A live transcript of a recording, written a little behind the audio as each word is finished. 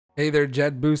Hey there,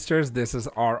 Jet Boosters. This is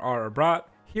RR Abroad,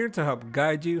 here to help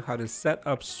guide you how to set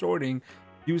up sorting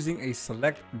using a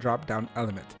select drop-down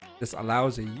element. This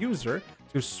allows a user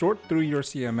to sort through your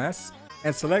CMS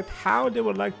and select how they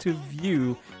would like to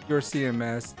view your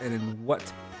CMS and in what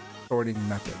sorting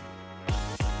method.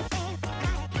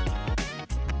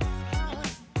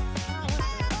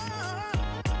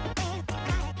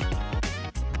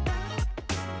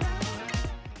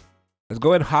 Let's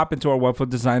go ahead and hop into our Webflow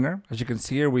designer. As you can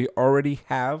see here, we already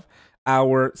have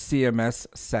our CMS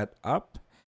set up,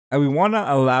 and we want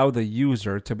to allow the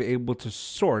user to be able to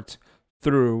sort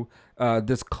through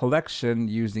this collection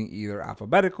using either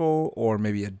alphabetical or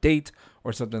maybe a date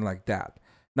or something like that.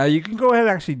 Now you can go ahead and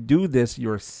actually do this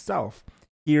yourself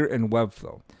here in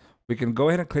Webflow. We can go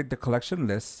ahead and click the collection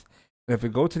list, and if we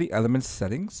go to the element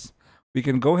settings, we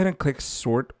can go ahead and click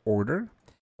sort order.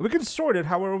 We can sort it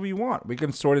however we want. We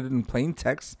can sort it in plain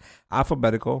text,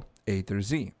 alphabetical, A through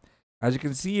Z. As you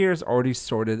can see here, it's already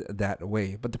sorted that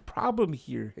way. But the problem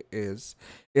here is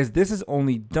this is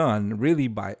only done really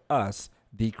by us,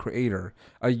 the creator.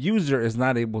 A user is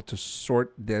not able to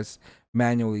sort this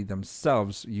manually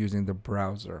themselves using the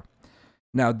browser.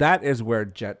 Now that is where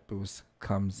Jetboost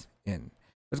comes in.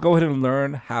 Let's go ahead and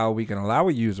learn how we can allow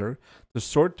a user to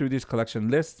sort through these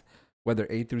collection lists, whether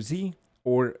A through Z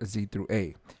or Z through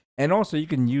A. And also you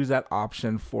can use that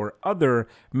option for other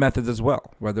methods as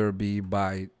well, whether it be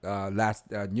by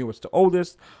newest to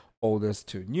oldest, oldest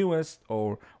to newest,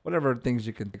 or whatever things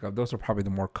you can think of. Those are probably the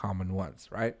more common ones,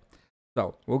 right?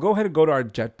 So we'll go ahead and go to our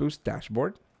Jetboost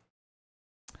dashboard.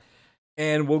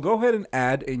 And we'll go ahead and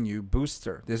add a new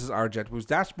booster. This is our Jetboost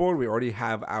dashboard. We already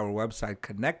have our website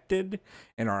connected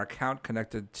and our account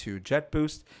connected to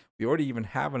Jetboost. We already even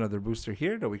have another booster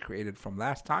here that we created from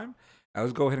last time. Now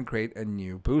let's go ahead and create a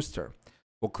new booster.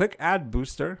 We'll click add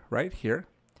booster right here.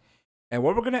 And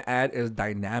what we're going to add is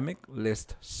dynamic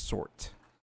list sort.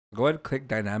 Go ahead and click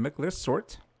dynamic list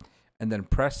sort and then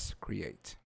press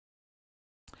create.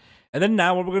 And then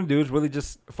now what we're going to do is really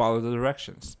just follow the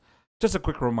directions. Just a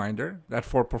quick reminder that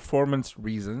for performance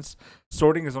reasons,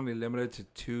 sorting is only limited to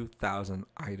 2,000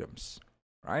 items,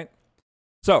 right?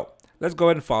 So let's go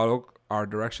ahead and follow our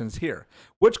directions here.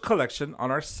 Which collection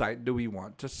on our site do we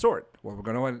want to sort? Well, we're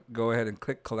going to go ahead and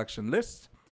click collection list,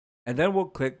 and then we'll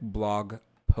click blog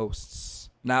posts.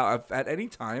 Now, if at any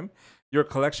time your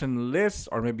collection list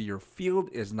or maybe your field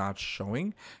is not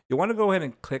showing, you want to go ahead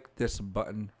and click this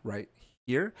button right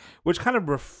here, which kind of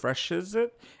refreshes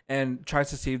it and tries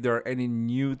to see if there are any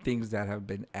new things that have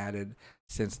been added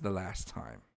since the last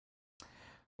time.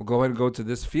 We'll go ahead and go to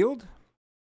this field.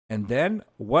 And then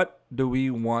what do we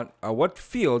want? What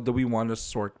field do we want to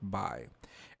sort by?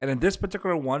 And in this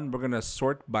particular one, we're going to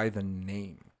sort by the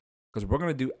name because we're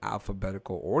going to do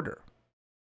alphabetical order.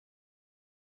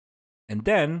 And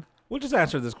then we'll just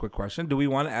answer this quick question. Do we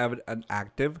want to add an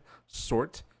active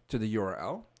sort to the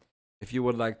URL? If you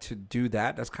would like to do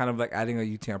that, that's kind of like adding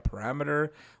a UTM parameter,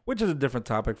 which is a different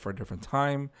topic for a different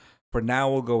time. For now,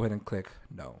 we'll go ahead and click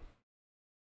no.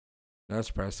 Now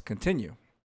let's press continue.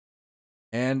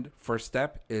 And first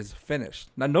step is finished.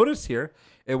 Now notice here,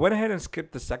 it went ahead and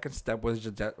skipped the second step, which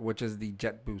is the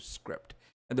Jetboost script.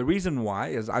 And the reason why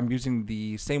is I'm using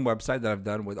the same website that I've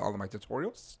done with all of my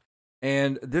tutorials.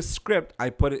 And this script, I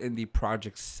put it in the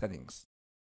project settings.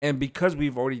 And because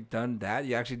we've already done that,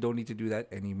 you actually don't need to do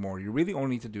that anymore. You really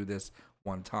only need to do this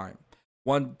one time.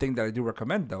 One thing that I do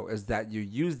recommend though is that you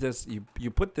use this,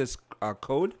 you put this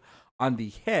code on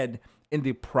the head in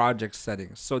the project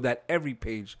settings so that every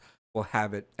page will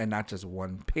have it and not just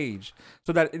one page,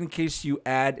 so that in case you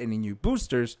add any new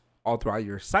boosters all throughout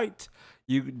your site,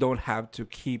 you don't have to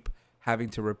keep having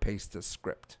to repaste the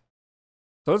script.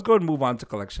 So let's go and move on to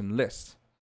collection list.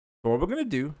 So what we're going to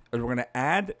do is we're going to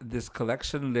add this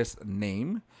collection list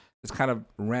name, this kind of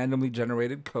randomly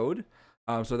generated code,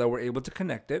 so that we're able to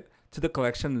connect it to the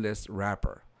collection list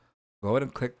wrapper. Go ahead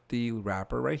and click the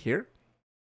wrapper right here,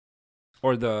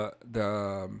 or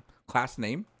the class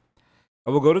name. I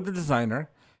will go to the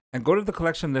designer and go to the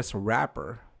collection list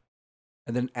wrapper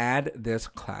and then add this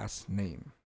class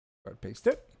name. Go ahead, paste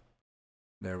it.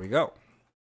 There we go.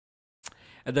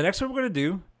 And the next thing we're going to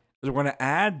do is we're going to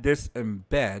add this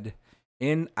embed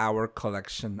in our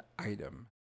collection item.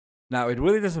 Now, it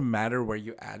really doesn't matter where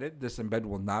you add it. This embed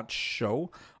will not show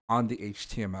on the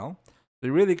HTML. So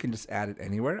you really can just add it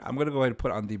anywhere. I'm going to go ahead and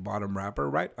put on the bottom wrapper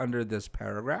right under this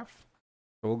paragraph.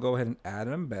 So we'll go ahead and add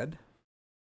an embed.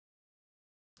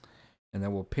 And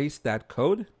then we'll paste that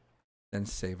code, then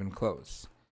save and close.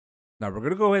 Now we're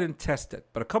going to go ahead and test it.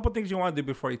 But a couple things you want to do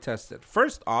before you test it.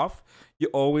 First off, you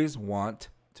always want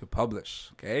to publish,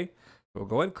 okay? So we'll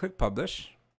go ahead and click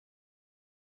publish.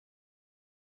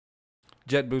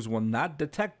 Jetboost will not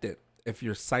detect it if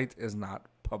your site is not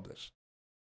published.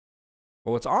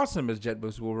 But what's awesome is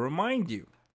Jetboost will remind you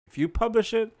if you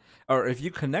publish it or if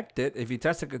you connect it, if you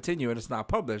test and continue and it's not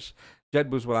published,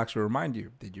 Jetboost will actually remind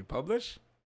you, did you publish?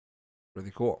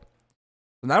 Really cool.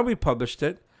 So now we published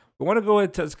it. We want to go ahead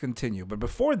and test continue. But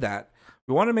before that,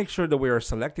 we want to make sure that we are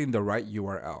selecting the right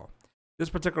URL. This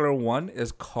particular one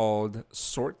is called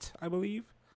sort, I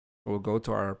believe. We'll go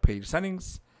to our page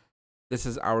settings. This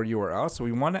is our URL. So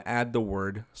we want to add the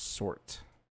word sort.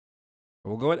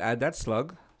 We'll go ahead and add that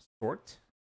slug, sort.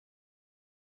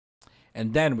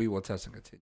 And then we will test and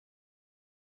continue.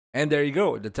 And there you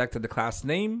go. It detected the class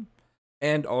name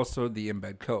and also the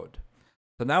embed code.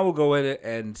 So now we'll go ahead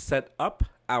and set up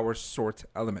our sort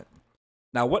element.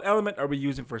 Now, what element are we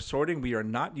using for sorting? We are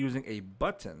not using a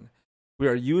button. We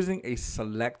are using a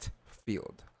select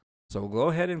field. So we'll go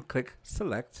ahead and click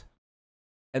select.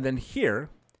 And then here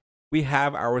we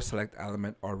have our select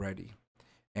element already.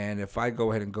 And if I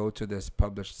go ahead and go to this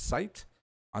published site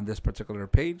on this particular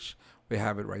page, we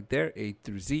have it right there, A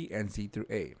through Z and Z through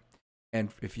A. And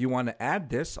if you want to add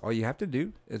this, all you have to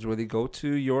do is really go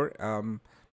to your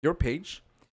page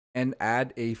and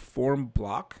add a form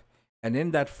block. And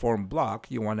in that form block,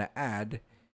 you want to add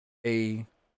a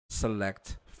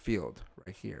select field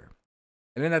right here.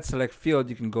 And in that select field,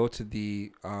 you can go to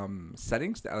the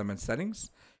settings, the element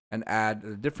settings, and add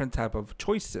the different type of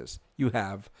choices you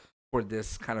have for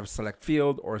this kind of select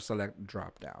field or select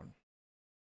dropdown.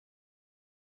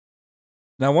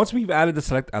 Now, once we've added the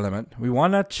select element, we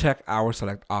want to check our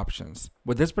select options.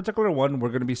 With this particular one, we're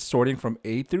going to be sorting from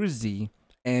A through Z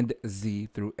and Z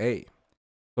through A.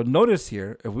 So notice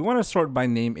here, if we want to sort by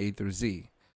name A through Z,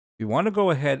 we want to go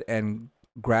ahead and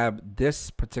grab this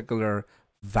particular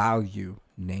value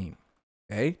name,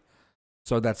 okay?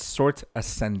 So that's sort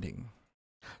ascending.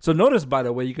 So notice, by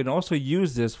the way, you can also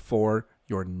use this for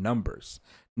your numbers.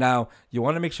 Now, you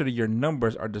want to make sure that your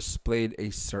numbers are displayed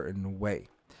a certain way.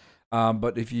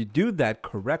 But if you do that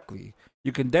correctly,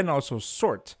 you can then also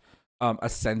sort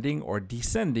ascending or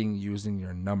descending using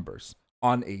your numbers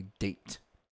on a date,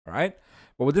 all right?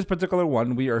 But with this particular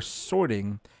one, we are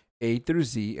sorting A through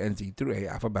Z and Z through A,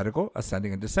 alphabetical,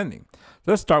 ascending and descending.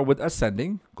 So let's start with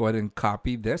ascending. Go ahead and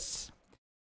copy this.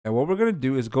 And what we're going to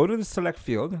do is go to the select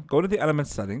field, go to the element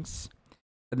settings,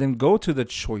 and then go to the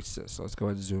choices. So let's go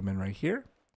ahead and zoom in right here.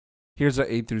 Here's our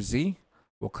A through Z.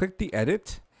 We'll click the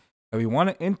edit, and we want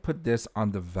to input this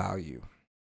on the value.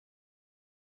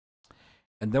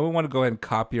 And then we want to go ahead and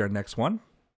copy our next one,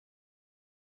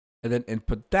 and then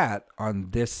input that on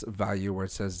this value where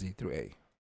it says Z through A.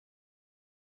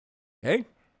 Okay.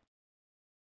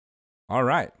 All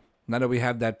right. Now that we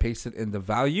have that pasted in the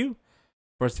value,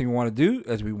 first thing we want to do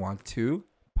is we want to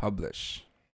publish.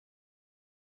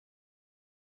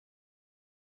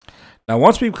 Now,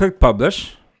 once we've clicked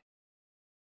publish,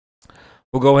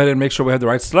 we'll go ahead and make sure we have the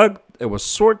right slug. It was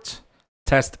sort,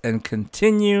 test and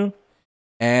continue,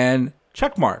 and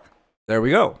check mark. There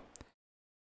we go.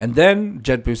 And then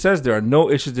Jetboost says there are no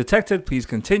issues detected. Please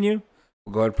continue.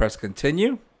 We'll go ahead and press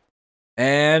continue.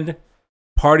 And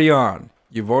party on.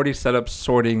 You've already set up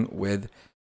sorting with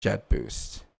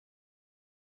Jetboost.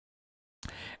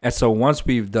 And so once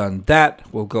we've done that,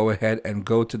 we'll go ahead and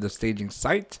go to the staging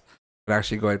site. We'll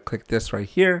actually go ahead and click this right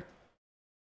here.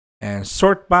 And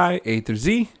sort by A through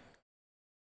Z.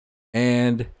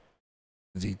 And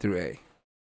Z through A.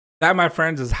 That, my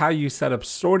friends, is how you set up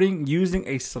sorting using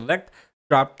a select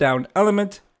drop-down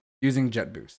element using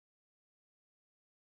Jetboost.